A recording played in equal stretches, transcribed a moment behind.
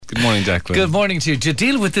Morning, Declan. Good morning to you. To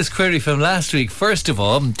deal with this query from last week, first of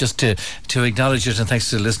all, just to acknowledge it, and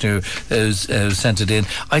thanks to the listener who's sent it in.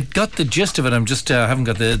 I got the gist of it. I'm just haven't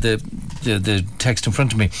got the text in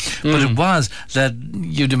front of me, but it was that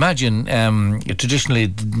you'd imagine traditionally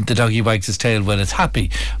the doggy wags his tail when it's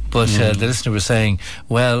happy, but the listener was saying,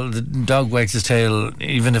 well, the dog wags his tail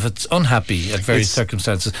even if it's unhappy at various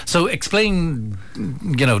circumstances. So explain,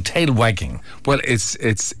 tail wagging. Well,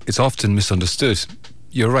 it's often misunderstood.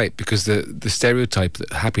 You're right, because the stereotype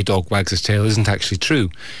that a happy dog wags his tail isn't actually true.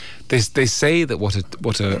 They say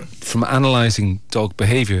that from analysing dog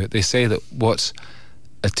behaviour, they say that what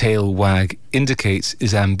a tail wag indicates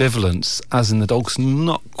is ambivalence, as in the dog's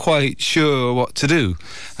not quite sure what to do,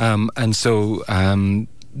 and so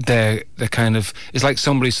they're kind of, it's like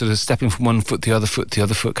somebody sort of stepping from one foot to the other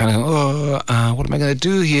foot, kind of going, what am I going to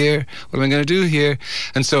do here? What am I going to do here?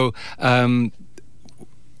 And so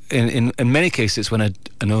in many cases, when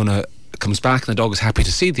an owner comes back and the dog is happy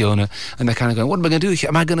to see the owner, and they're kind of going, what am I going to do here?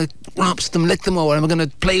 Am I going to romps them, lick them, or am I going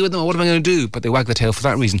to play with them, or what am I going to do? But they wag their tail for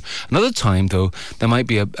that reason. Another time, though, there might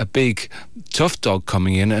be a big tough dog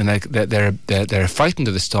coming in, and they're frightened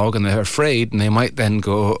of this dog and they're afraid, and they might then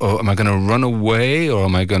go, am I going to run away, or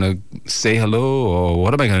am I going to say hello, or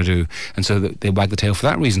what am I going to do? And so they wag the tail for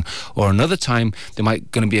that reason. Or another time, they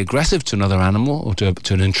might going to be aggressive to another animal or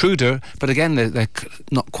to an intruder, but again, they're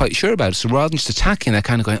not quite sure about it. So rather than just attacking, they're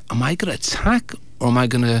kind of going, am I going to attack, or am I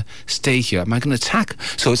going to stay here? Am I going to attack?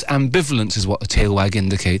 So it's ambivalence is what a tail wag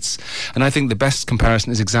indicates. And I think the best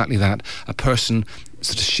comparison is exactly that. A person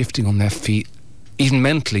sort of shifting on their feet, even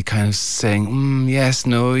mentally kind of saying, yes,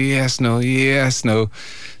 no, yes, no, yes, no.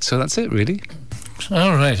 So that's it, really.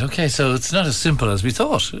 All right, okay, so it's not as simple as we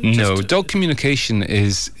thought. No, dog communication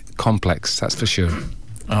is complex, that's for sure.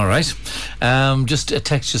 All right. Just a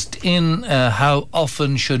text just in. How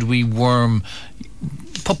often should we worm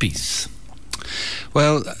puppies?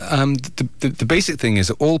 Well, the basic thing is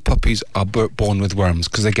that all puppies are born with worms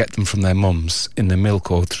because they get them from their mums in the milk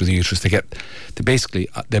or through the uterus.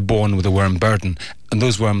 They're born with a worm burden, and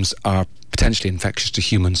those worms are potentially infectious to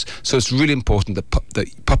humans. So it's really important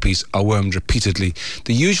that puppies are wormed repeatedly.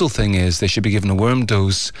 The usual thing is they should be given a worm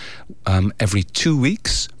dose every 2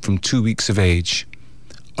 weeks from 2 weeks of age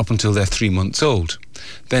up until they're 3 months old.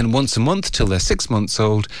 Then once a month till they're 6 months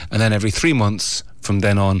old, and then every 3 months from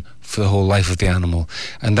then on for the whole life of the animal.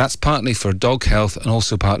 And that's partly for dog health and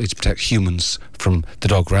also partly to protect humans from the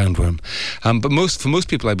dog roundworm. But for most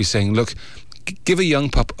people, I'd be saying, look, give a young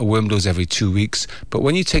pup a worm dose every 2 weeks, but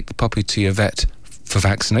when you take the puppy to your vet for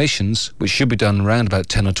vaccinations, which should be done around about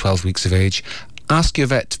 10 or 12 weeks of age, ask your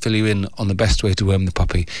vet to fill you in on the best way to worm the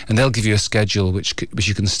puppy, and they'll give you a schedule which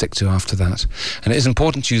you can stick to after that. And it is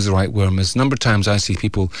important to use the right wormers. A number of times I see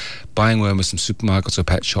people buying wormers from supermarkets or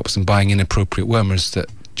pet shops and buying inappropriate wormers that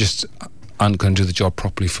just aren't going to do the job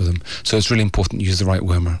properly for them. So it's really important to use the right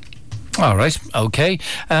wormer. All right, okay.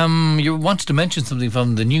 You wanted to mention something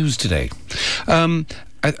from the news today.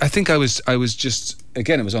 I think I was just,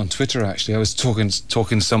 again, it was on Twitter actually. I was talking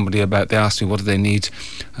to somebody about, they asked me what do they need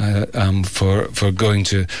for going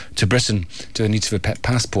to Britain. Do they need to have a pet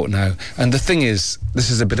passport now? And the thing is, this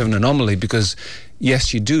is a bit of an anomaly because,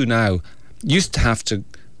 yes, you do now. Used to have to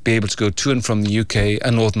be able to go to and from the UK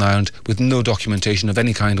and Northern Ireland with no documentation of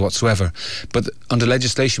any kind whatsoever. But under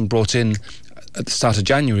legislation brought in at the start of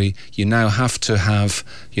January, you now have to have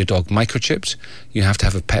your dog microchipped, you have to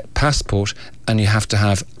have a pet passport, and you have to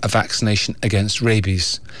have a vaccination against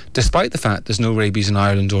rabies, despite the fact there's no rabies in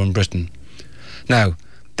Ireland or in Britain. Now,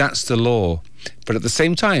 that's the law. But at the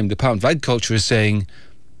same time, the Department of Agriculture is saying,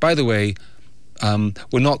 by the way,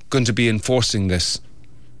 we're not going to be enforcing this,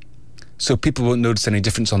 so people won't notice any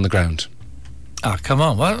difference on the ground. Ah, come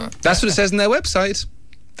on. What? That's what it says in their website.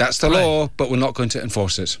 That's the law, but we're not going to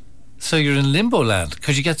enforce it. So you're in limbo land.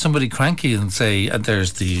 Could you get somebody cranky and say,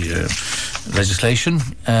 there's the legislation?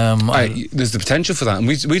 There's the potential for that. And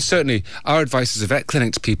we'd certainly, our advice as a vet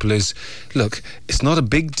clinic to people is, look, it's not a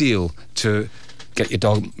big deal to get your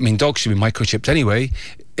dog. I mean, dogs should be microchipped anyway.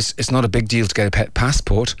 It's not a big deal to get a pet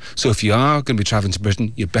passport. So if you are going to be travelling to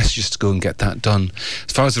Britain, you're best just to go and get that done.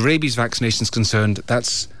 As far as the rabies vaccination is concerned,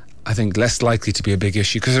 that's, I think, less likely to be a big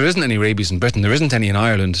issue because there isn't any rabies in Britain, there isn't any in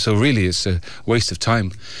Ireland, so really it's a waste of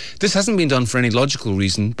time. This hasn't been done for any logical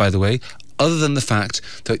reason, by the way, other than the fact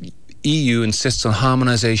that EU insists on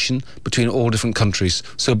harmonisation between all different countries.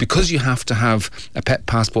 So because you have to have a pet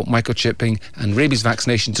passport, microchipping and rabies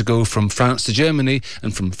vaccination to go from France to Germany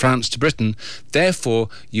and from France to Britain, therefore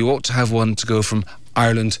you ought to have one to go from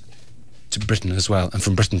Ireland to Britain as well, and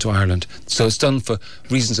from Britain to Ireland. So it's done for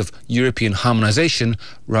reasons of European harmonisation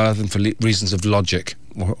rather than for reasons of logic.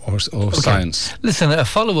 or science. Listen, a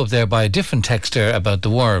follow-up there by a different texter about the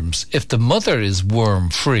worms. If the mother is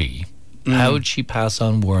worm-free, how would she pass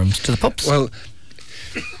on worms to the pups? Well,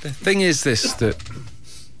 the thing is this, that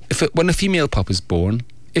when a female pup is born,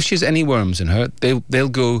 if she has any worms in her, they'll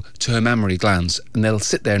go to her mammary glands and they'll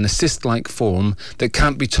sit there in a cyst-like form that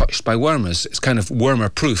can't be touched by wormers. It's kind of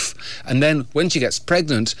wormer-proof. And then when she gets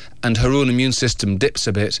pregnant and her own immune system dips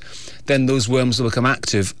a bit, then those worms will become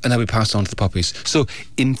active and they'll be passed on to the puppies. So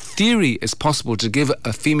in theory, it's possible to give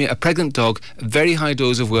a pregnant dog a very high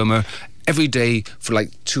dose of wormer every day for like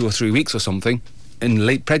 2 or 3 weeks or something in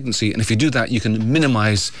late pregnancy, and if you do that, you can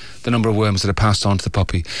minimise the number of worms that are passed on to the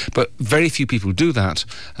puppy. But very few people do that.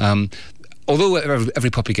 Although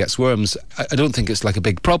every puppy gets worms, I don't think it's like a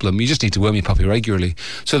big problem. You just need to worm your puppy regularly.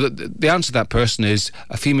 So the answer to that person is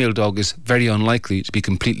a female dog is very unlikely to be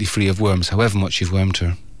completely free of worms, however much you've wormed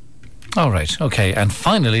her. All right, okay. And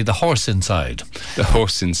finally, the horse inside. The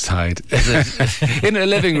horse inside. In her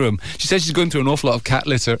living room. She said she's going through an awful lot of cat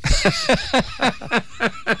litter.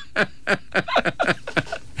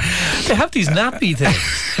 They have these nappy things.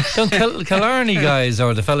 Don't Killarney guys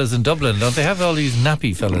or the fellas in Dublin, don't they have all these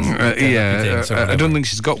nappy fellas? I don't think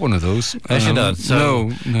she's got one of those. Has she not?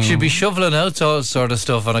 So no. She'd be shoveling out all sort of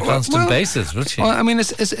stuff on a constant basis, would she? Well, I mean,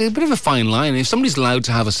 it's a bit of a fine line. If somebody's allowed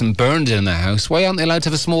to have some burned in their house, why aren't they allowed to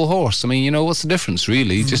have a small horse? I mean, you know, what's the difference,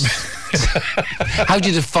 really? Just how do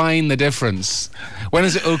you define the difference? When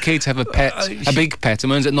is it okay to have a pet, a big pet,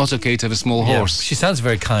 and when is it not okay to have a small horse? She sounds a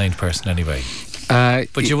very kind person anyway.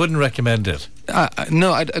 But you wouldn't recommend it?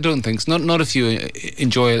 No, I don't think so. Not if you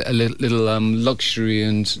enjoy a little luxury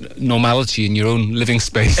and normality in your own living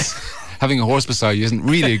space. Having a horse beside you isn't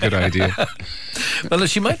really a good idea. Well,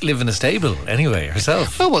 she might live in a stable anyway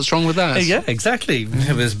herself. Well, what's wrong with that? Yeah, exactly.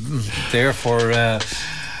 It was there for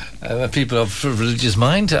people of religious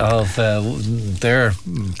mind of their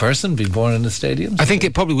person being born in a stadium. I think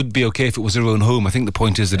it probably would be okay if it was her own home. I think the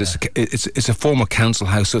point is that it's a former council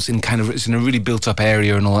house, so it's in a really built up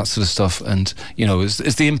area and all that sort of stuff. And you know, it's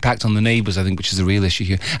the impact on the neighbours, I think, which is the real issue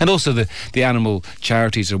here. And also the animal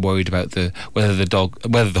charities are worried about whether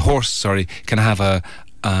the horse can have a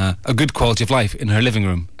good quality of life in her living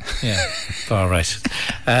room. Yeah, all right.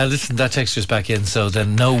 Listen, that texture's back in, so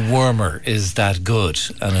then no wormer is that good.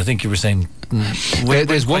 And I think you were saying...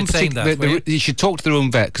 there's one particular... You should talk to their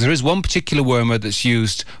own vet, because there is one particular wormer that's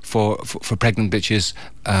used for pregnant bitches,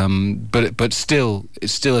 but still,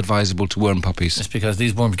 it's still advisable to worm puppies. It's because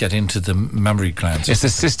these worms get into the mammary glands. It's the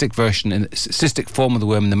cystic form of the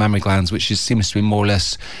worm in the mammary glands, which seems to be more or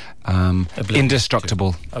less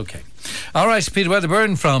indestructible. Okay. All right, Peter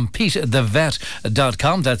Weatherburn from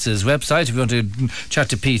PeteTheVet.com. That's his website. If you want to chat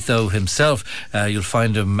to Pete, though, himself, you'll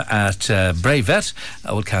find him at Bray Vet,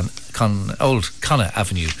 Old Connaught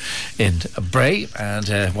Avenue in Bray.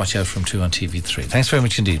 And watch out for him too on TV3. Thanks very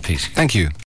much indeed, Pete. Thank you.